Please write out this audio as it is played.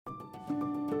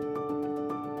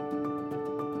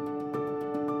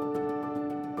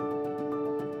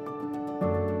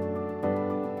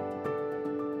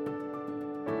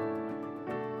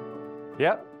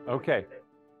Yep. Okay.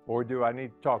 Or do I need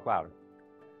to talk louder?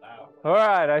 All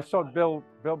right. I saw Bill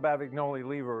Bavignoli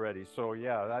leave already. So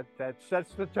yeah, that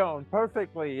sets the tone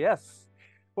perfectly. Yes.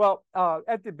 Well,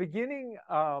 at the beginning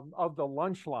of the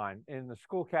lunch line in the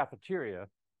school cafeteria,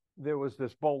 there was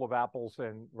this bowl of apples,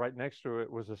 and right next to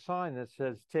it was a sign that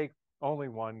says, "Take only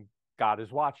one. God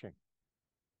is watching."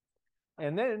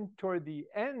 And then toward the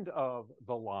end of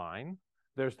the line,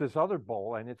 there's this other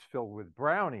bowl, and it's filled with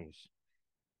brownies.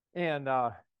 And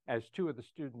as two of the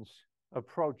students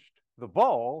approached the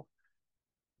bowl,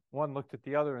 one looked at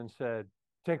the other and said,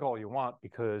 "Take all you want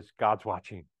because God's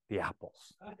watching the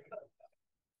apples."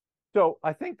 So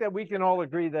I think that we can all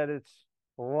agree that it's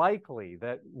likely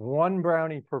that one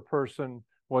brownie per person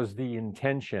was the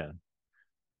intention,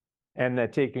 and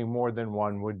that taking more than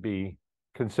one would be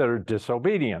considered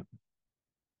disobedient.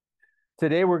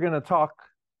 Today we're going to talk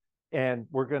and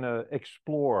we're going to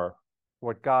explore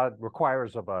what God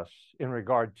requires of us in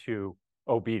regard to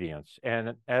obedience.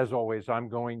 And as always, I'm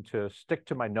going to stick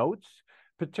to my notes,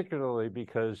 particularly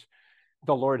because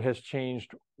the Lord has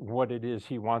changed what it is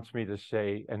he wants me to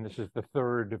say. And this is the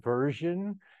third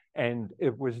version, and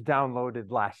it was downloaded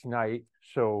last night.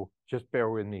 So just bear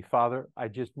with me. Father, I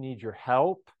just need your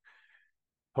help.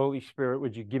 Holy Spirit,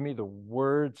 would you give me the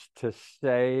words to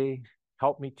say?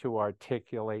 Help me to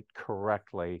articulate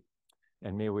correctly.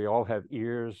 And may we all have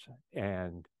ears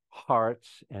and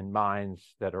hearts and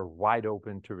minds that are wide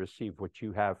open to receive what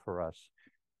you have for us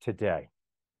today.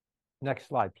 Next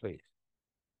slide, please.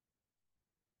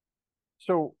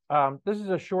 So this is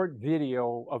a short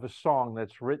video of a song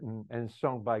that's written and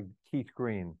sung by Keith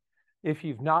Green. If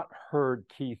you've not heard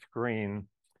Keith Green,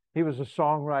 he was a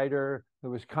songwriter who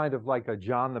was kind of like a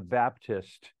John the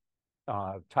Baptist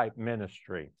type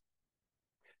ministry.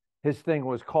 His thing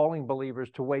was calling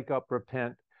believers to wake up,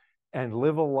 repent, and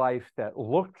live a life that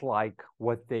looked like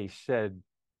what they said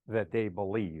that they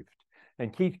believed.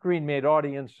 And Keith Green made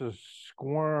audiences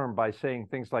squirm by saying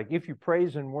things like, if you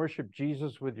praise and worship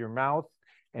Jesus with your mouth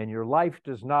and your life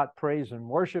does not praise and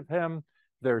worship him,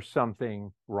 there's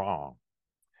something wrong.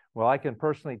 Well, I can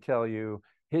personally tell you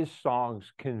his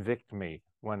songs convict me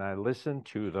when I listen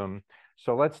to them.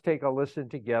 So let's take a listen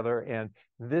together. And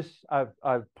this,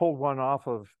 I've pulled one off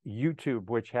of YouTube,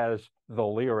 which has the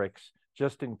lyrics,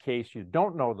 just in case you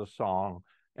don't know the song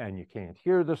and you can't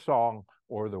hear the song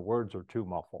or the words are too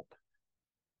muffled.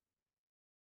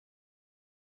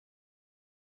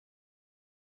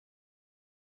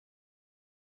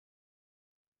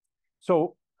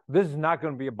 So this is not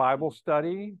going to be a Bible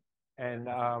study. And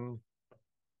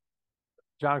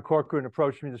John Corcoran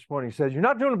approached me this morning. He says, "You're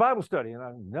not doing a Bible study."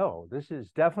 And no, this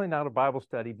is definitely not a Bible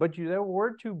study. But there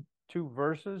were two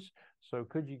verses. So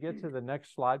could you get to the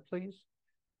next slide, please?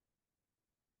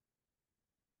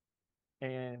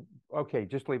 And okay,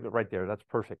 just leave it right there. That's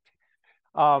perfect.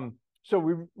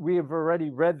 So we have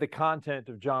already read the content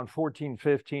of John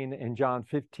 14:15 and John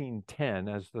 15:10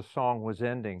 as the song was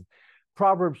ending.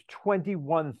 Proverbs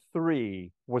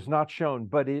 21:3 was not shown,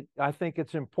 but I think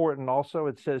it's important also.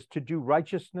 It says, to do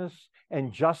righteousness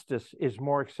and justice is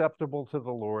more acceptable to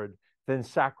the Lord than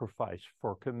sacrifice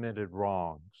for committed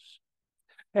wrongs.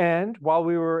 And while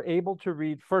we were able to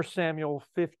read 1 Samuel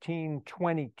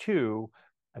 15:22,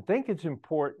 I think it's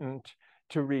important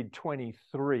to read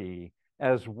 23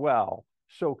 as well.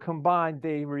 So combined,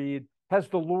 they read, has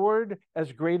the Lord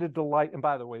as great a delight, and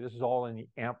by the way, this is all in the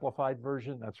Amplified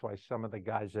version. That's why some of the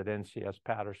guys at NCS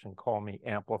Patterson call me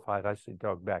Amplified. I see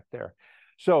Doug back there.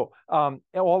 So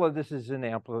all of this is in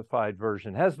Amplified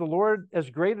version. Has the Lord as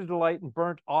great a delight in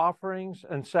burnt offerings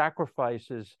and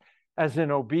sacrifices as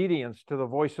in obedience to the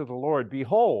voice of the Lord?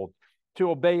 Behold, to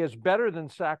obey is better than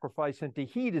sacrifice, and to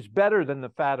heed is better than the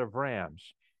fat of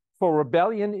rams. For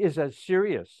rebellion is as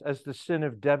serious as the sin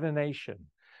of divination,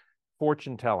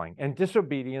 fortune telling, and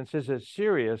disobedience is as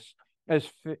serious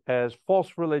as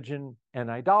false religion and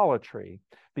idolatry.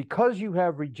 Because you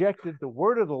have rejected the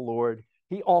word of the Lord,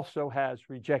 he also has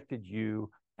rejected you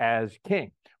as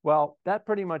king. Well, that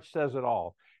pretty much says it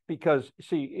all. Because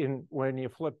see, when you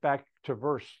flip back to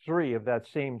verse 3 of that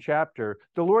same chapter,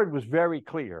 the Lord was very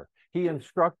clear. He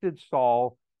instructed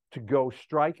Saul to go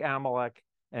strike Amalek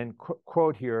and,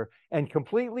 quote here, and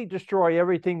completely destroy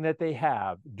everything that they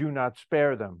have. Do not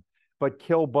spare them, but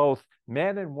kill both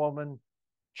man and woman,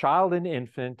 child and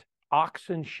infant, ox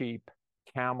and sheep,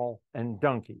 camel and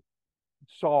donkey.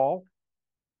 Saul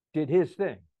did his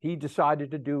thing. He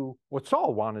decided to do what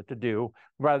Saul wanted to do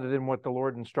rather than what the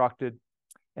Lord instructed.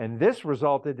 And this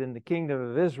resulted in the kingdom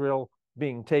of Israel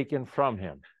being taken from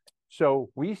him. So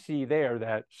we see there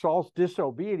that Saul's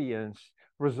disobedience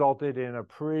resulted in a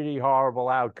pretty horrible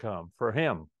outcome for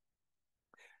him.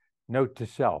 Note to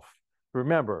self.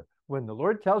 Remember, when the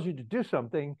Lord tells you to do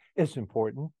something, it's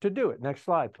important to do it. Next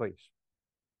slide, please.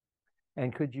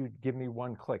 And could you give me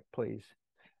one click, please?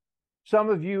 Some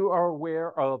of you are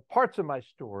aware of parts of my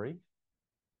story.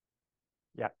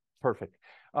 Yeah, perfect.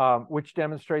 Which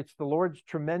demonstrates the Lord's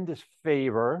tremendous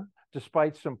favor,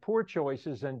 despite some poor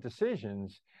choices and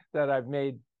decisions that I've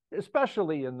made,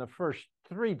 especially in the first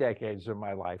 3 decades of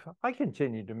my life. I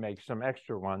continue to make some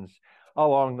extra ones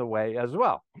along the way as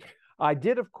well. I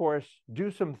did, of course, do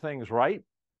some things right,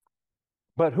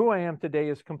 but who I am today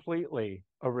is completely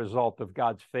a result of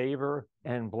God's favor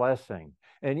and blessing.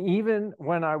 And even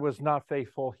when I was not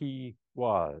faithful, He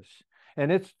was.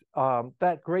 And it's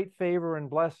that great favor and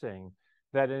blessing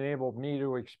that enabled me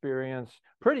to experience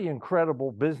pretty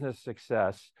incredible business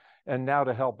success, and now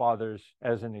to help others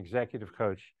as an executive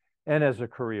coach and as a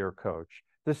career coach.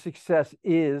 The success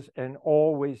is and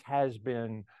always has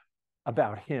been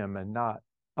about Him and not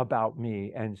about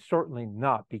me, and certainly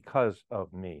not because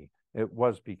of me. It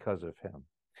was because of Him.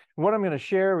 What I'm going to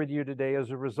share with you today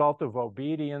is a result of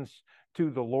obedience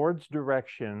to the Lord's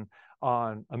direction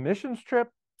on a missions trip,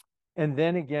 and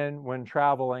then again when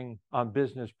traveling on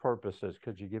business purposes.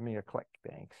 Could you give me a click?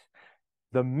 Thanks.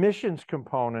 The missions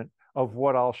component of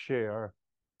what I'll share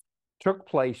took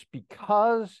place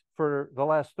because for the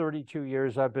last 32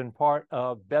 years, I've been part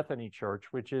of Bethany Church,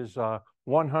 which is a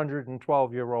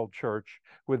 112-year-old church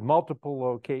with multiple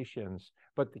locations.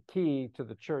 But the key to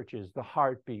the church is the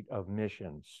heartbeat of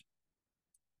missions.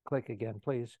 Click again,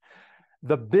 please.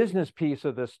 The business piece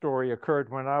of this story occurred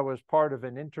when I was part of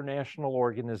an international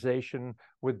organization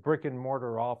with brick and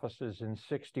mortar offices in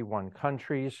 61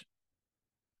 countries.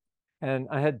 And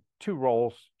I had 2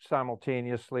 roles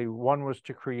simultaneously. One was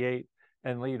to create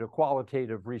and lead a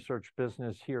qualitative research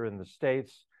business here in the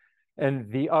States.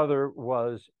 And the other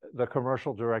was the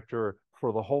commercial director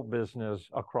for the whole business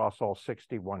across all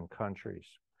 61 countries.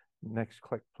 Next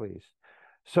click, please.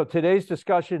 So today's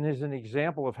discussion is an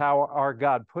example of how our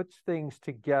God puts things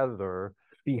together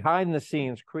behind the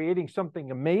scenes, creating something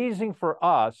amazing for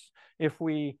us if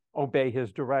we obey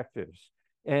His directives.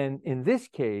 And in this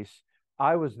case,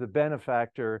 I was the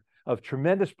benefactor of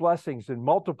tremendous blessings in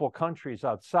multiple countries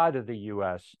outside of the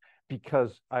U.S.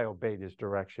 because I obeyed His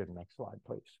direction. Next slide,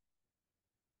 please.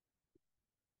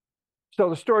 So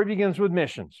the story begins with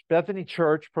missions. Bethany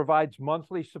Church provides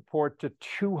monthly support to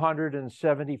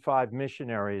 275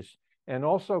 missionaries and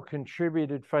also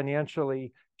contributed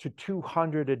financially to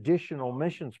 200 additional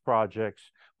missions projects,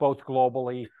 both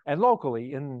globally and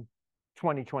locally in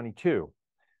 2022.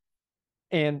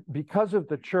 And because of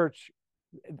the church,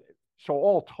 so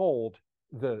all told,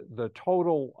 the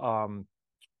total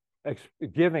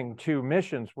giving to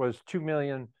missions was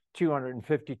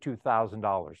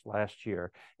 $2,252,000 last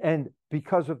year. And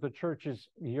because of the church's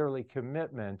yearly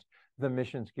commitment, the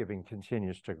missions giving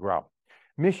continues to grow.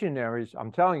 Missionaries,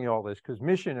 I'm telling you all this because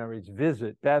missionaries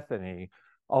visit Bethany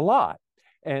a lot.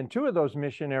 And 2 of those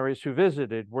missionaries who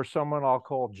visited were someone I'll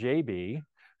call JB,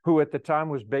 who at the time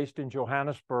was based in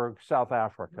Johannesburg, South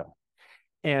Africa,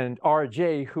 and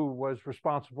RJ, who was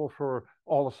responsible for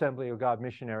all Assembly of God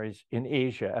missionaries in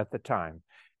Asia at the time.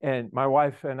 And my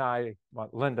wife and I,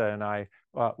 Linda and I,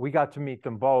 we got to meet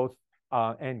them both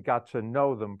and got to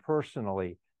know them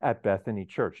personally at Bethany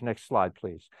Church. Next slide,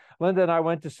 please. Linda and I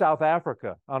went to South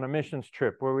Africa on a missions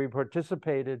trip where we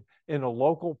participated in a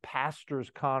local pastors'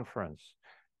 conference.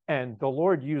 And the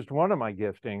Lord used one of my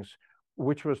giftings,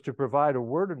 which was to provide a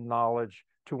word of knowledge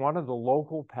to one of the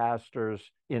local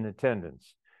pastors in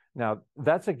attendance. Now,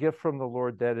 that's a gift from the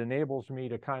Lord that enables me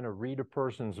to kind of read a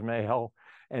person's mail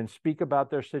and speak about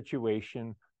their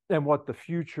situation and what the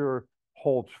future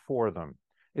holds for them.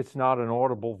 It's not an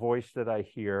audible voice that I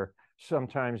hear.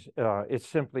 Sometimes it's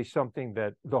simply something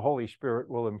that the Holy Spirit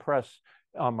will impress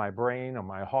on my brain, on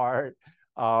my heart,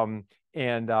 and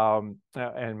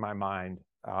my mind.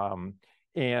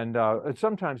 And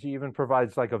sometimes He even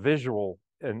provides like a visual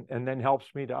and then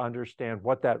helps me to understand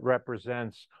what that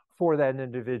represents for that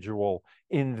individual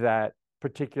in that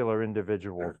particular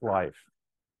individual's life.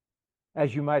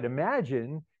 As you might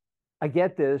imagine, I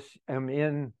get this, I'm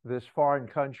in this foreign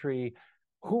country.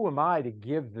 Who am I to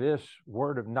give this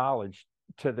word of knowledge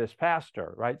to this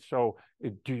pastor, right? So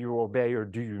do you obey or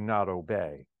do you not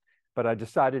obey? But I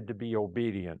decided to be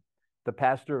obedient. The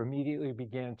pastor immediately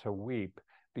began to weep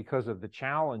because of the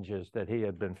challenges that he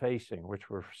had been facing, which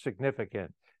were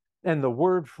significant. And the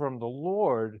word from the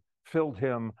Lord filled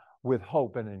him with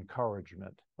hope and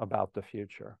encouragement about the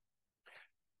future.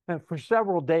 And for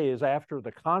several days after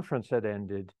the conference had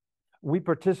ended, we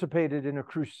participated in a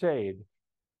crusade,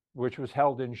 which was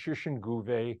held in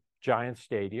Shishinguve, Giant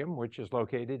Stadium, which is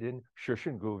located in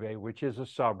Schuschenguve, which is a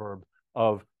suburb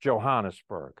of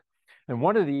Johannesburg. And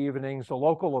one of the evenings, a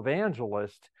local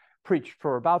evangelist preached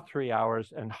for about 3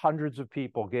 hours, and hundreds of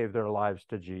people gave their lives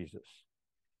to Jesus.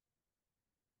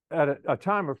 At a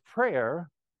time of prayer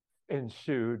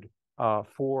ensued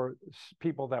for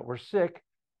people that were sick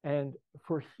and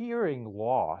for hearing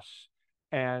loss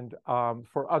and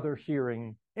for other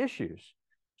hearing issues.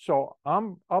 So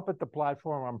I'm up at the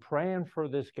platform, I'm praying for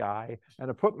this guy, and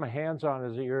I put my hands on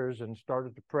his ears and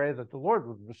started to pray that the Lord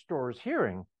would restore his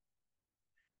hearing.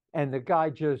 And the guy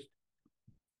just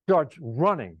starts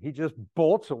running. He just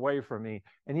bolts away from me,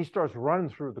 and he starts running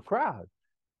through the crowd.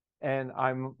 And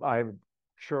I'm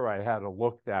sure I had a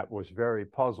look that was very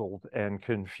puzzled and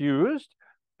confused.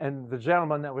 And the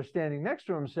gentleman that was standing next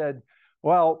to him said,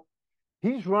 well,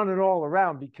 he's running all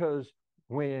around because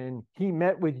when he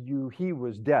met with you, he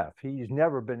was deaf. He's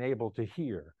never been able to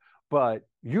hear. But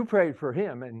you prayed for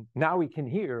him, and now he can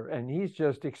hear, and he's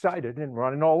just excited and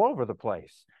running all over the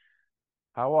place.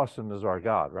 How awesome is our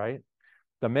God, right?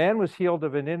 The man was healed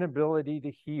of an inability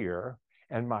to hear,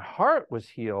 and my heart was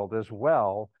healed as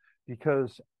well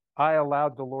because I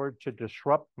allowed the Lord to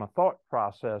disrupt my thought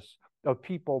process of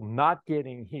people not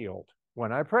getting healed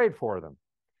when I prayed for them.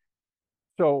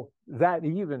 So that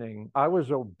evening, I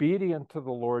was obedient to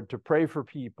the Lord to pray for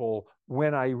people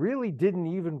when I really didn't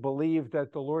even believe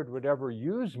that the Lord would ever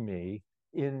use me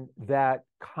in that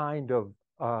kind of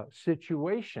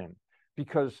situation,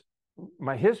 because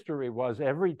my history was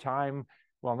every time,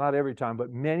 well, not every time,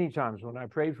 but many times when I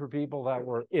prayed for people that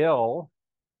were ill,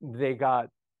 they got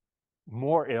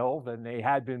more ill than they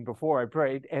had been before I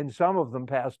prayed, and some of them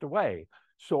passed away.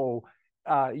 So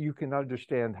you can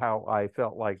understand how I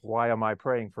felt like, why am I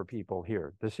praying for people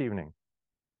here this evening?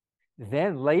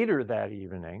 Then later that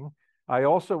evening, I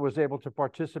also was able to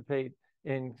participate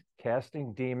in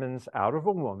casting demons out of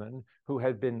a woman who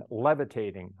had been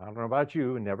levitating. I don't know about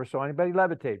you, never saw anybody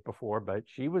levitate before, but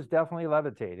she was definitely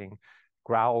levitating,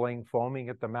 growling, foaming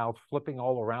at the mouth, flipping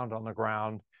all around on the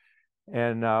ground.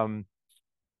 And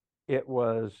it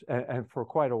was, and for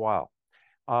quite a while.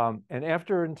 And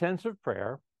after intensive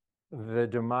prayer, the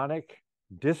demonic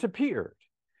disappeared.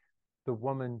 The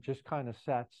woman just kind of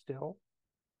sat still,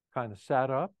 kind of sat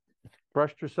up,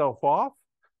 brushed herself off,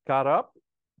 got up,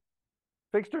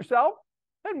 fixed herself,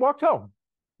 and walked home.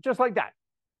 Just like that.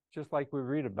 Just like we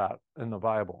read about in the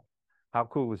Bible. How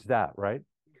cool is that, right?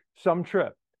 Some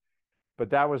trip.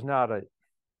 But that was not it.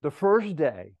 The first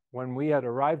day when we had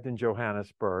arrived in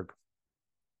Johannesburg,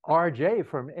 RJ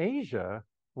from Asia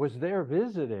was there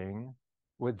visiting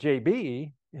with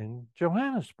JB in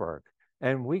Johannesburg,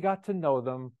 and we got to know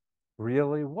them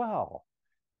really well.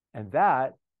 And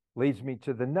that leads me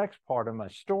to the next part of my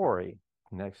story.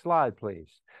 Next slide,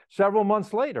 please. Several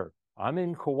months later, I'm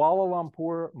in Kuala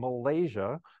Lumpur,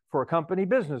 Malaysia, for a company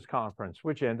business conference,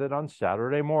 which ended on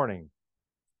Saturday morning.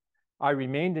 I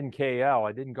remained in KL.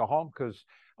 I didn't go home because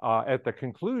at the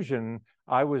conclusion,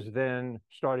 I was then,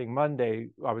 starting Monday,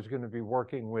 I was going to be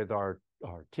working with our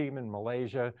team in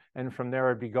Malaysia, and from there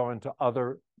I'd be going to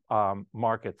other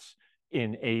markets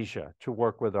in Asia to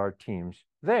work with our teams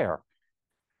there.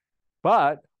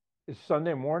 But it's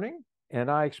Sunday morning, and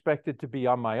I expected to be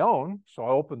on my own, so I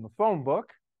opened the phone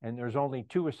book, and there's only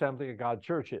 2 Assembly of God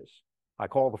churches. I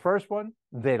call the first one,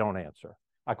 they don't answer.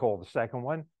 I call the second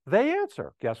one, they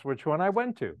answer. Guess which one I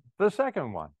went to? The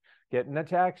second one. Get in a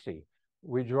taxi.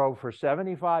 We drove for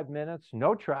 75 minutes,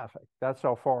 no traffic. That's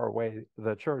how far away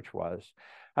the church was.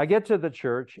 I get to the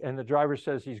church, and the driver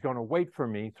says he's going to wait for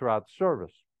me throughout the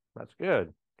service. That's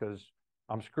good, because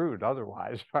I'm screwed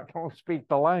otherwise. I don't speak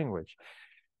the language.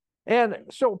 And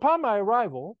so upon my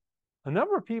arrival, a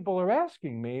number of people are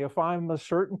asking me if I'm a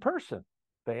certain person.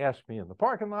 They ask me in the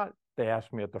parking lot. They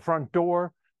ask me at the front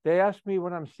door. They ask me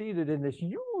when I'm seated in this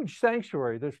huge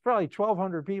sanctuary. There's probably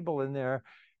 1,200 people in there.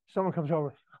 Someone comes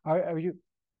over. Are you?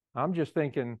 I'm just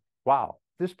thinking, wow,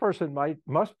 this person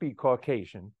must be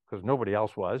Caucasian, because nobody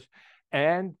else was,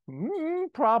 and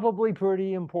probably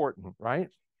pretty important, right?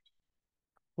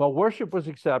 Well, worship was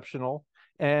exceptional,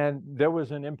 and there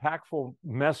was an impactful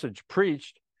message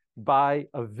preached by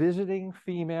a visiting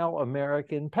female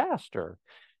American pastor.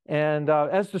 And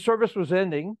as the service was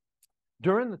ending,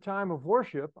 during the time of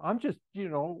worship, I'm just,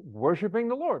 worshiping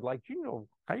the Lord. Like,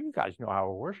 how you guys know how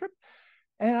to worship?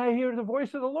 And I hear the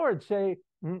voice of the Lord say,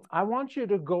 I want you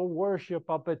to go worship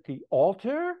up at the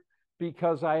altar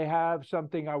because I have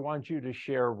something I want you to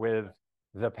share with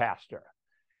the pastor.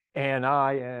 And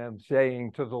I am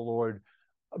saying to the Lord,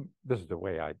 this is the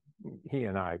way he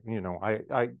and I,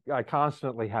 I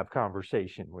constantly have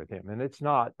conversation with him, and it's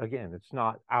not, again, it's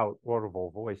not out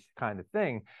audible voice kind of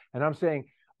thing. And I'm saying,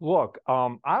 look,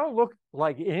 I don't look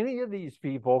like any of these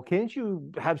people. Can't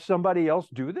you have somebody else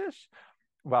do this?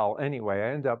 Well, anyway,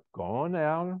 I end up going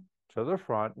down to the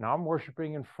front. Now I'm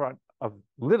worshiping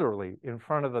literally in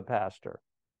front of the pastor.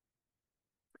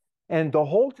 And the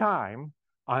whole time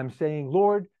I'm saying,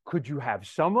 Lord, could you have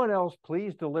someone else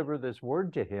please deliver this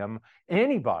word to him?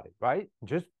 Anybody, right?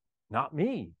 Just not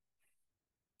me.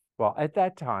 Well, at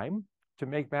that time, to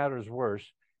make matters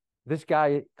worse, this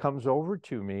guy comes over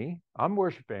to me. I'm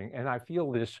worshiping, and I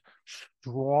feel this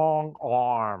strong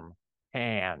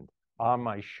hand on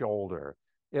my shoulder.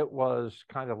 It was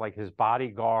kind of like his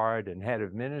bodyguard and head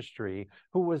of ministry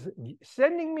who was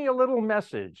sending me a little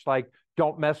message like,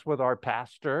 don't mess with our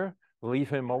pastor, leave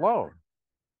him alone.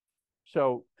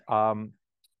 So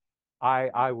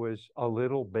I was a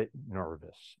little bit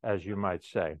nervous, as you might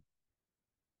say.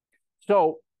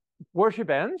 So worship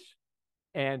ends,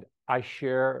 and I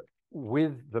share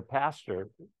with the pastor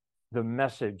the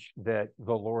message that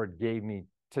the Lord gave me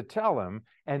to tell him,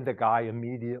 and the guy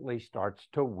immediately starts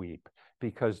to weep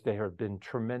because there have been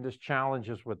tremendous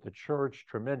challenges with the church,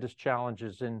 tremendous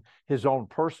challenges in his own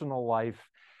personal life,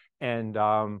 and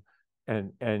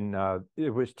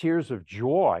it was tears of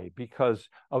joy because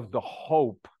of the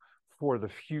hope for the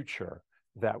future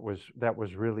that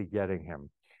was really getting him.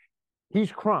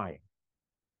 He's crying.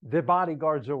 The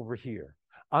bodyguard's over here.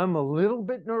 I'm a little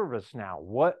bit nervous now.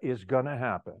 What is going to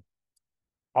happen?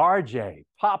 RJ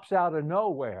pops out of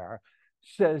nowhere,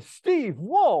 says, Steve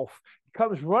Wolf,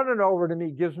 comes running over to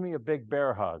me, gives me a big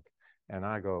bear hug. And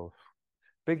I go,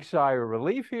 big sigh of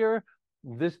relief here.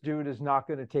 This dude is not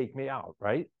going to take me out,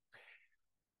 right?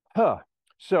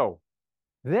 So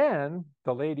then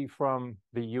the lady from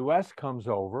the US comes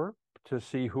over to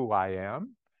see who I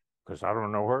am, because I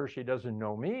don't know her. She doesn't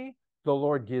know me. The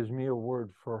Lord gives me a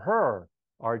word for her.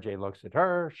 RJ looks at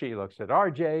her. She looks at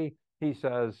RJ. He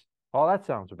says, oh, that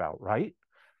sounds about right.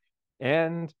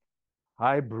 And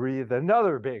I breathe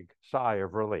another big sigh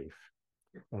of relief.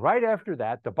 And right after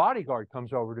that, the bodyguard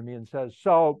comes over to me and says,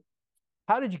 so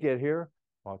how did you get here?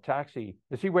 Well, taxi.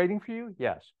 Is he waiting for you?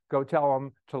 Yes. Go tell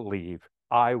him to leave.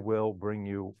 I will bring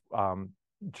you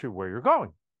to where you're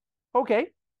going. Okay.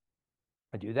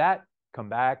 I do that, come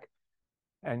back,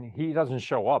 and he doesn't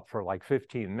show up for like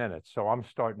 15 minutes. So I'm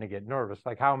starting to get nervous.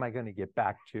 Like, how am I going to get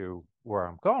back to where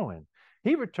I'm going?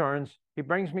 He returns. He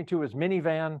brings me to his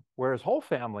minivan where his whole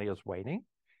family is waiting,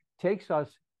 takes us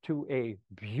to a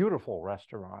beautiful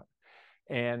restaurant.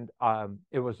 And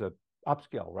it was an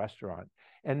upscale restaurant.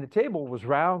 And the table was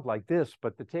round like this,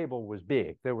 but the table was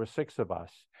big. There were 6 of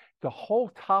us. The whole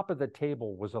top of the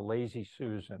table was a Lazy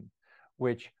Susan,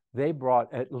 which they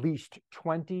brought at least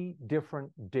 20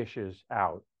 different dishes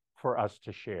out for us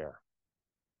to share.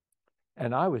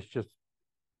 And I was just,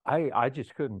 I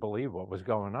just couldn't believe what was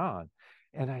going on.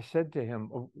 And I said to him,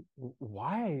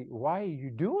 why are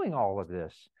you doing all of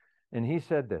this? And he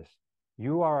said this,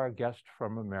 you are a guest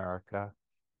from America,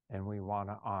 and we want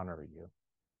to honor you.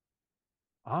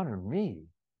 Honor me,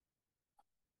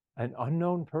 an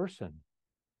unknown person.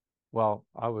 Well,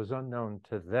 I was unknown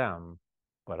to them,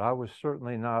 but I was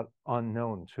certainly not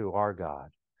unknown to our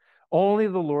God. Only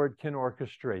the Lord can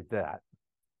orchestrate that.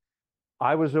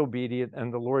 I was obedient,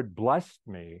 and the Lord blessed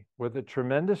me with a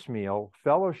tremendous meal,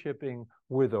 fellowshipping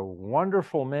with a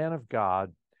wonderful man of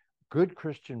God, good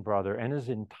Christian brother, and his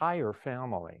entire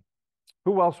family.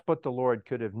 Who else but the Lord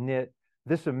could have knit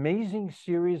this amazing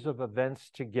series of events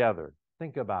together?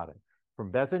 Think about it.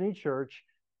 From Bethany Church,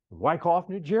 Wyckoff,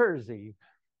 New Jersey,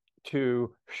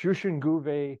 to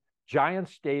Soshanguve Giant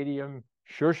Stadium,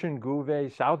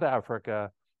 Soshanguve, South Africa,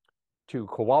 to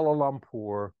Kuala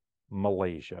Lumpur,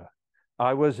 Malaysia.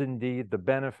 I was indeed the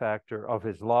benefactor of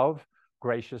his love,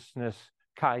 graciousness,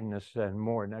 kindness, and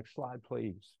more. Next slide,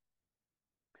 please.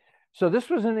 So this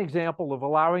was an example of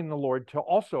allowing the Lord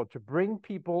to bring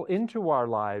people into our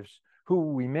lives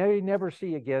who we may never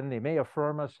see again. They may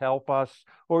affirm us, help us,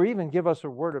 or even give us a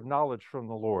word of knowledge from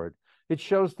the Lord. It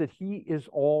shows that he is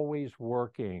always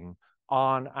working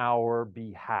on our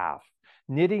behalf,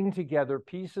 knitting together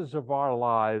pieces of our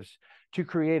lives to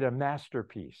create a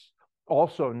masterpiece,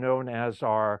 also known as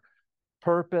our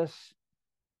purpose,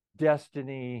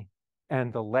 destiny,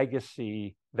 and the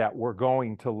legacy that we're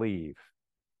going to leave.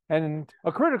 And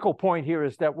a critical point here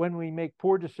is that when we make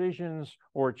poor decisions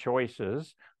or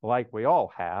choices, like we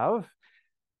all have,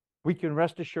 we can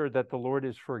rest assured that the Lord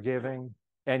is forgiving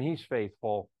and he's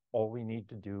faithful. All we need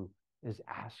to do is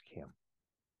ask him.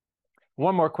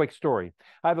 One more quick story.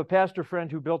 I have a pastor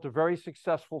friend who built a very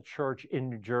successful church in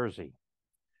New Jersey.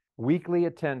 Weekly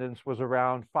attendance was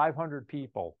around 500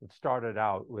 people. It started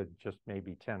out with just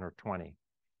maybe 10 or 20.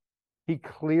 He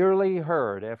clearly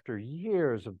heard, after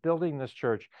years of building this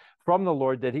church, from the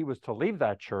Lord that he was to leave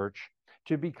that church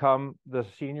to become the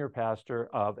senior pastor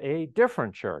of a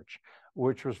different church,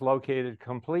 which was located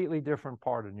completely different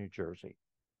part of New Jersey.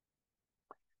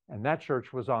 And that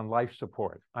church was on life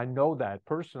support. I know that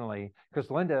personally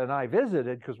because Linda and I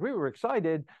visited because we were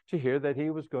excited to hear that he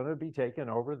was going to be taking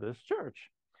over this church.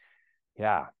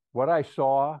 Yeah, what I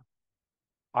saw,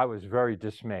 I was very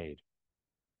dismayed.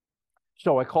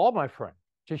 So I called my friend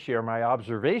to share my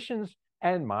observations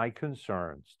and my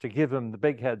concerns, to give him the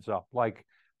big heads up, like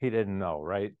he didn't know,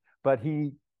 right? But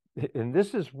and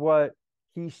this is what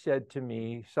he said to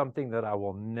me, something that I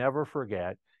will never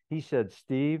forget. He said,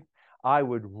 Steve, I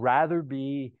would rather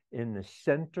be in the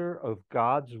center of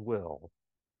God's will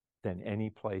than any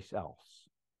place else.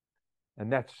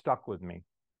 And that stuck with me.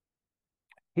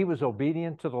 He was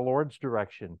obedient to the Lord's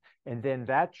direction. And then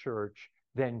that church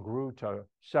then grew to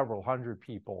several hundred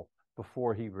people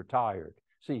before he retired.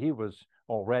 See, he was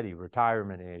already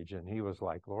retirement age, and he was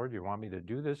like, Lord, you want me to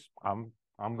do this? I'm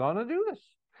going to do this.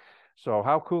 So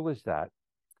how cool is that?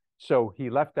 So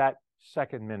he left that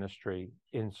second ministry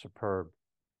in superb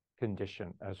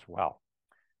condition as well.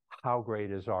 How great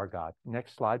is our God?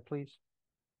 Next slide, please.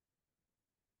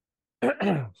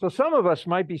 So some of us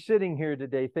might be sitting here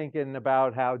today thinking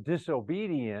about how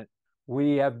disobedient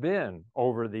we have been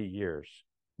over the years.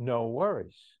 No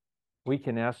worries. We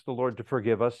can ask the Lord to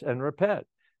forgive us and repent,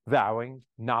 vowing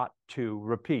not to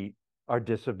repeat our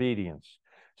disobedience.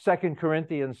 2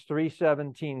 Corinthians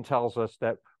 3:17 tells us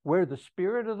that where the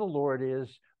Spirit of the Lord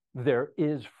is, there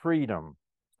is freedom.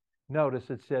 Notice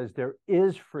it says there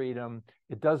is freedom.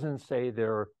 It doesn't say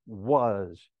there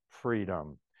was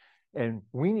freedom. And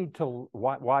we need to,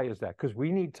 why is that? Because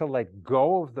we need to let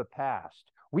go of the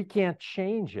past. We can't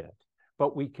change it,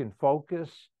 but we can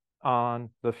focus on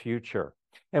the future.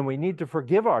 And we need to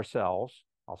forgive ourselves.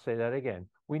 I'll say that again.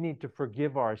 We need to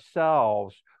forgive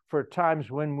ourselves for times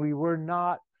when we were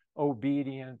not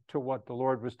obedient to what the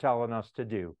Lord was telling us to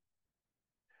do.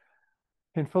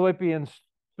 In Philippians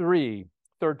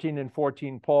 3:13 and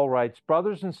 14, Paul writes,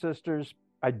 brothers and sisters,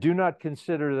 I do not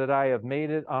consider that I have made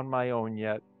it on my own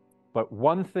yet, but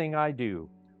one thing I do,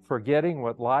 forgetting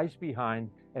what lies behind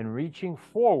and reaching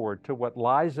forward to what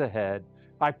lies ahead,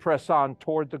 I press on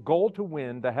toward the goal to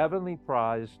win the heavenly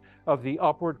prize of the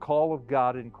upward call of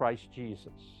God in Christ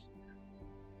Jesus.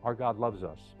 Our God loves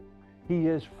us. He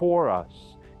is for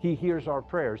us. He hears our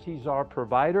prayers. He's our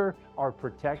provider, our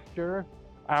protector,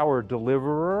 our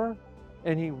deliverer,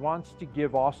 and he wants to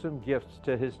give awesome gifts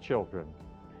to his children.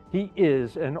 He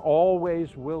is and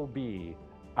always will be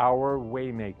our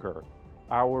waymaker,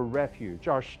 our refuge,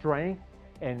 our strength,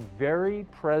 and very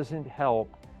present help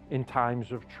in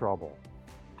times of trouble.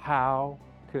 How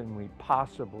can we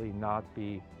possibly not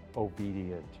be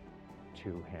obedient to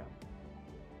him?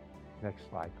 Next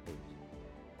slide, please.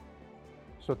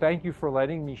 So thank you for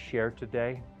letting me share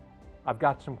today. I've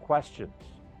got some questions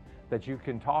that you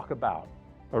can talk about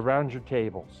around your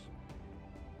tables.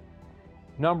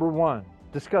 Number one,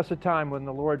 discuss a time when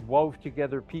the Lord wove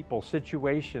together people,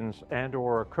 situations, and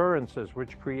or occurrences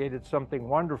which created something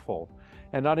wonderful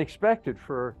and unexpected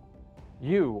for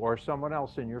you or someone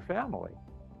else in your family.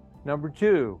 Number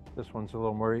two, this one's a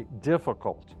little more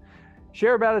difficult.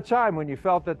 Share about a time when you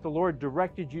felt that the Lord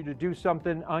directed you to do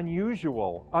something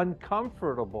unusual,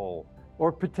 uncomfortable,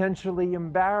 or potentially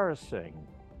embarrassing,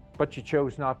 but you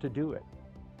chose not to do it.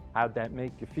 How'd that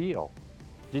make you feel?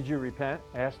 Did you repent,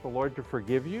 ask the Lord to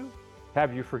forgive you?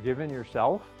 Have you forgiven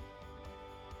yourself?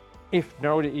 If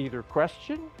no to either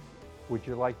question, would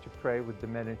you like to pray with the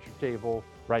men at your table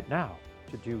right now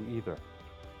to do either?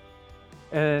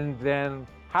 And then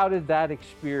how did that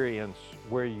experience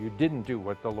where you didn't do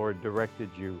what the Lord directed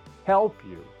you help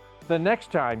you the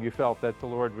next time you felt that the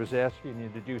Lord was asking you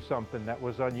to do something that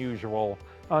was unusual,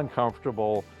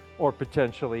 uncomfortable, or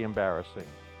potentially embarrassing?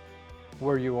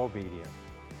 Were you obedient?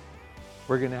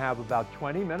 We're going to have about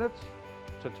 20 minutes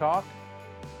to talk,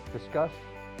 discuss,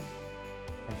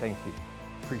 and thank you.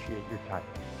 Appreciate your time.